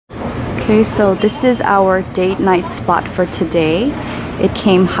Okay, so this is our date night spot for today. It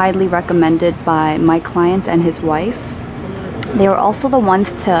came highly recommended by my client and his wife. They were also the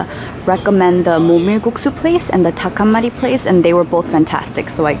ones to recommend the 모밀국수 place and the takamari place, and they were both fantastic,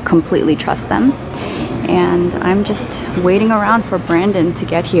 so I completely trust them. And I'm just waiting around for Brandon to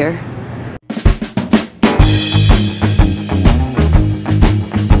get here.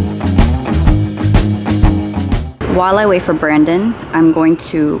 While I wait for Brandon, I'm going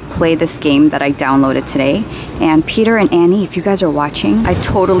to play this game that I downloaded today. And Peter and Annie, if you guys are watching, I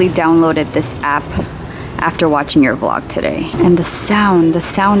totally downloaded this app after watching your vlog today. And the sound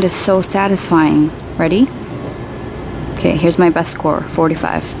is so satisfying. Ready? Okay, here's my best score,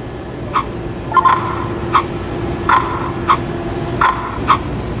 45.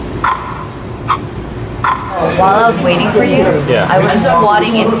 While I was waiting for you, I was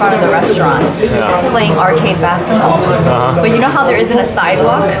squatting in front of the restaurant, playing arcade basketball. But you know how there isn't a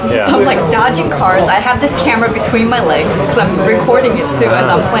sidewalk? So I'm like dodging cars. I have this camera between my legs because I'm recording it too as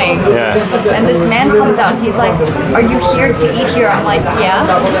I'm playing. And this man comes out. He's like, "Are you here to eat here?" I'm like, "Yeah."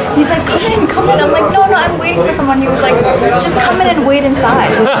 He's like, come in. I'm like, no, I'm waiting for someone. He was like, "Just come in and wait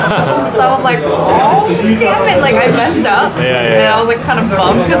inside." So I was like, oh, damn it. Like I messed up. And I was like kind of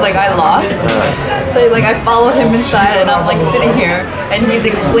bummed because like I lost. So like I followed him inside and I'm like sitting here and he's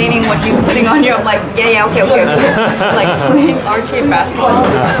explaining what he's putting on you. I'm like, yeah, okay. Like playing arcade basketball.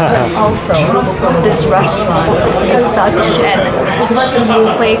 Also, this restaurant is such an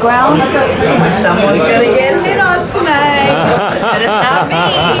playground. Someone's gonna get hit on tonight. And it's not me.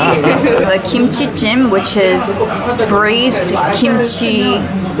 The kimchi jjim, which is braised kimchi.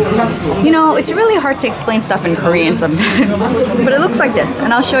 You know, it's really hard to explain stuff in Korean sometimes. But it looks like this,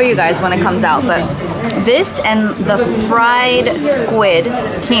 and I'll show you guys when it comes out. But this and the fried squid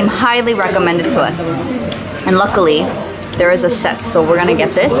came highly recommended to us. And luckily, there is a set, so we're gonna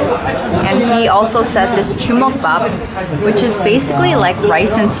get this. And he also said this chumokbap, which is basically like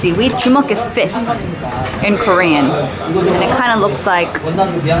rice and seaweed. Chumok is fist in Korean. And it kind of looks like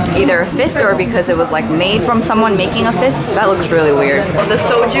either a fist or because it was like made from someone making a fist. That looks really weird. The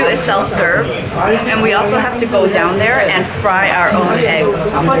soju is self-serve, and we also have to go down there and fry our own egg.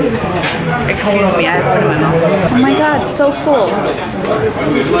 Excuse me, I have to put it in my mouth. Oh my god, so cool.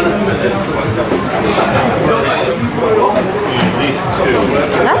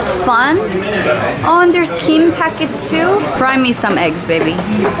 That's fun. Oh, and there's kim packets too. Fry me some eggs, baby.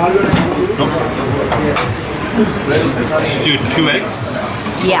 Just do 2 eggs.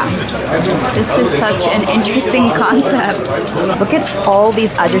 Yeah. This is such an interesting concept. Look at all these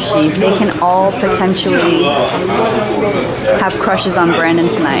ajushis. They can all potentially have crushes on Brandon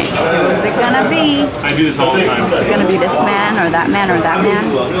tonight. Who's it gonna be? I do this all the time. It's gonna be this man or that man or that man.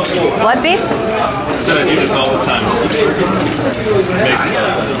 What, babe? I said I do this all the time.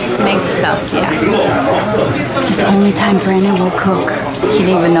 Make stuff, yeah. It's the only time Brandon will cook. He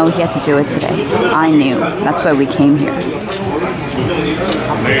didn't even know he had to do it today. I knew. That's why we came here.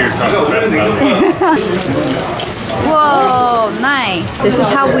 Whoa, nice. This is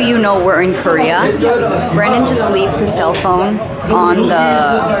how you know we're in Korea. Brandon just leaves his cell phone on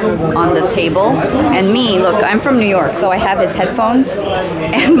the table. And me, look, I'm from New York, so I have his headphones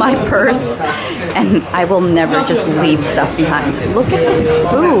and my purse. And I will never just leave stuff behind. Look at this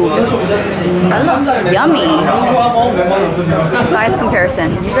food. That looks yummy. Size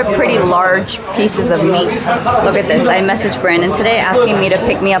comparison. These are pretty large pieces of meat. Look at this. I messaged Brandon today asking me to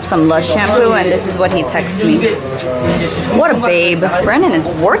pick me up some Lush shampoo, and this is what he texts me. What a babe. Brandon is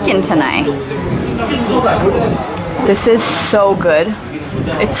working tonight. This is so good.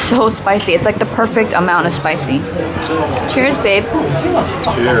 It's so spicy. It's like the perfect amount of spicy. Cheers, babe.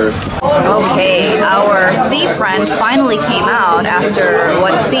 Cheers. Okay, our sea friend finally came out after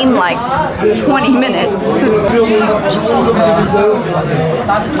what seemed like 20 minutes.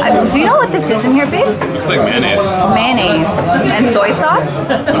 Do you know what this is in here, babe? Looks like mayonnaise. Mayonnaise. And soy sauce?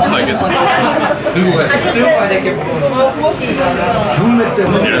 Looks like it.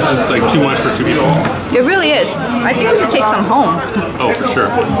 Yeah, this is like too much for 2 people. It really is. I think we should take some home. Oh, for sure.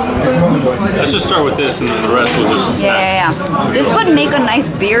 Let's just start with this and then the rest we'll just... Yeah. This would make a nice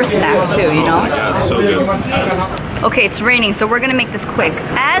beer snack too, you know? Yeah, it's so good. Okay, it's raining, so we're gonna make this quick.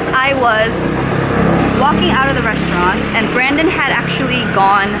 As I was walking out of the restaurant and Brandon had actually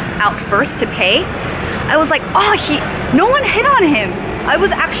gone out first to pay, I was like, oh, no one hit on him. I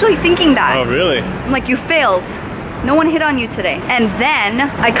was actually thinking that. Oh, really? I'm like, you failed. No one hit on you today. And then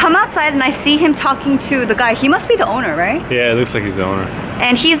I come outside and I see him talking to the guy. He must be the owner, right? Yeah, it looks like he's the owner.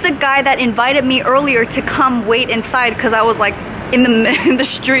 And he's the guy that invited me earlier to come wait inside because I was like, in the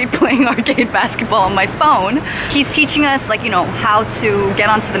street playing arcade basketball on my phone. He's teaching us, like, you know, how to get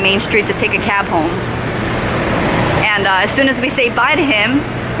onto the main street to take a cab home. And as soon as we say bye to him,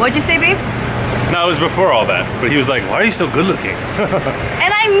 what'd you say, babe? No, it was before all that. But he was like, why are you so good looking?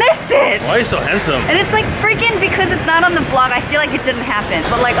 And I missed it! Why are you so handsome? And it's like freaking, because it's not on the vlog, I feel like it didn't happen.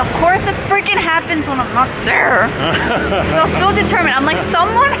 But like, of course it freaking happens when I'm not there. I was so determined. I'm like,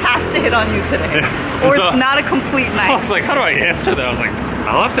 someone has to hit on you today. Or so, it's not a complete night. I was like, how do I answer that? I was like,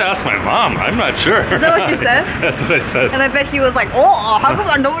 I'll have to ask my mom. I'm not sure. Is that what you said? That's what I said. And I bet he was like, oh, I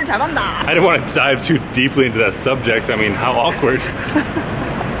didn't want to dive too deeply into that subject. I mean, how awkward.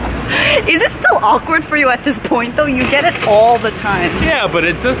 Is it still awkward for you at this point though? You get it all the time. Yeah, but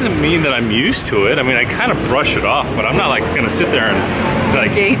it doesn't mean that I'm used to it. I mean, I kind of brush it off, but I'm not like gonna sit there and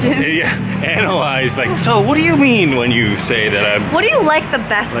like analyze like, so what do you mean when you say that I'm... What do you like the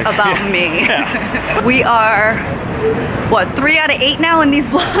best about me? Yeah. We are, what, 3 out of 8 now in these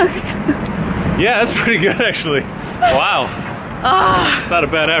vlogs? Yeah, that's pretty good actually. Wow. It's not a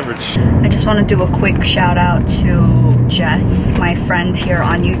bad average. I just want to do a quick shout out to Jess, my friend here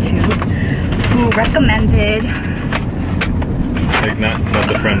on YouTube, who recommended... Like not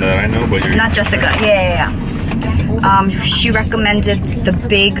the friend that I know, but you're... Not Jessica, yeah. She recommended the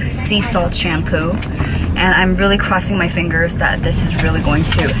big sea salt shampoo, and I'm really crossing my fingers that this is really going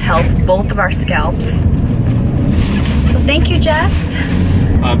to help both of our scalps. So thank you, Jess.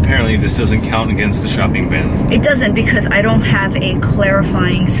 Apparently this doesn't count against the shopping ban. It doesn't, because I don't have a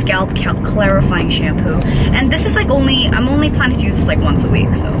clarifying scalp clarifying shampoo, and this is like I'm only planning to use this like once a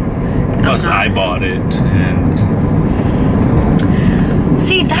week, so. Plus I bought it, and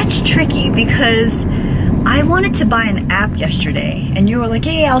see, that's tricky because I wanted to buy an app yesterday, and you were like,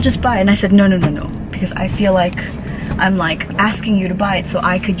 yeah, I'll just buy it, and I said no, because I feel like I'm like asking you to buy it so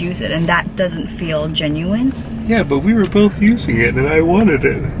I could use it, and that doesn't feel genuine. Yeah, but we were both using it and I wanted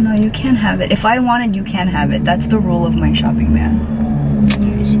it. No, you can't have it. If I wanted, you can't have it. That's the rule of my shopping ban.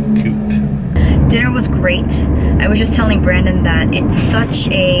 It was so cute. Dinner was great. I was just telling Brandon that it's such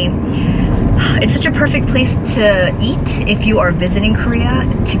a perfect place to eat if you are visiting Korea,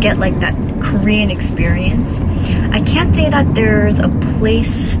 to get like that Korean experience. I can't say that there's a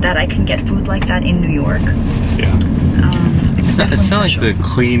place that I can get food like that in New York. Yeah. It's not like the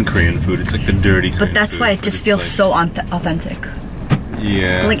clean Korean food, it's like the dirty Korean food. But that's why it just feels like so authentic.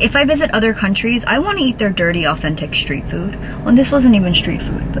 Yeah. Like if I visit other countries, I want to eat their dirty, authentic street food. Well, this wasn't even street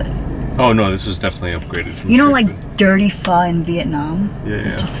food, but... Oh no, this was definitely upgraded from, you know, like food. Dirty pho in Vietnam?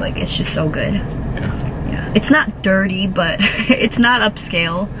 Yeah. Just like, it's just so good. Yeah. It's not dirty, but it's not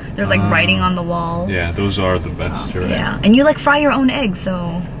upscale. There's like writing on the wall. Yeah, those are the best, you're right. Yeah, and you like fry your own eggs,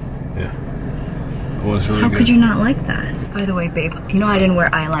 so... Yeah. It was really good. How could you not like that? By the way, babe, you know I didn't wear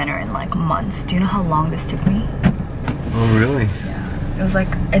eyeliner in like months. Do you know how long this took me? Oh, really? Yeah. It was like,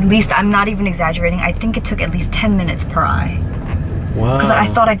 at least, I'm not even exaggerating, I think it took at least 10 minutes per eye. Wow. Because I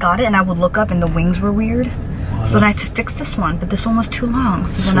thought I got it and I would look up and the wings were weird. Wow, so then I had to fix this one, but this one was too long.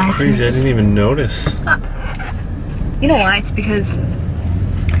 So then I had crazy, I didn't even notice. You know why? It's because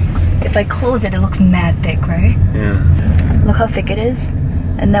if I close it, it looks mad thick, right? Yeah. Look how thick it is.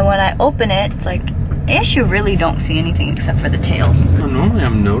 And then when I open it, it's like, you really don't see anything except for the tails. Well, normally I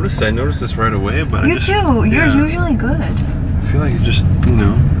noticed this right away, but you do. You're usually good. I feel like it just, you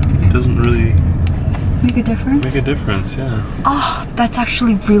know, it doesn't really make a difference. Make a difference, yeah. Oh, that's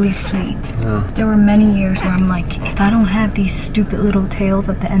actually really sweet. Yeah. There were many years where I'm like, if I don't have these stupid little tails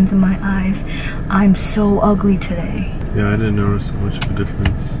at the ends of my eyes, I'm so ugly today. Yeah, I didn't notice so much of a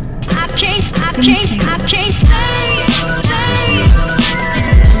difference. I can't stay.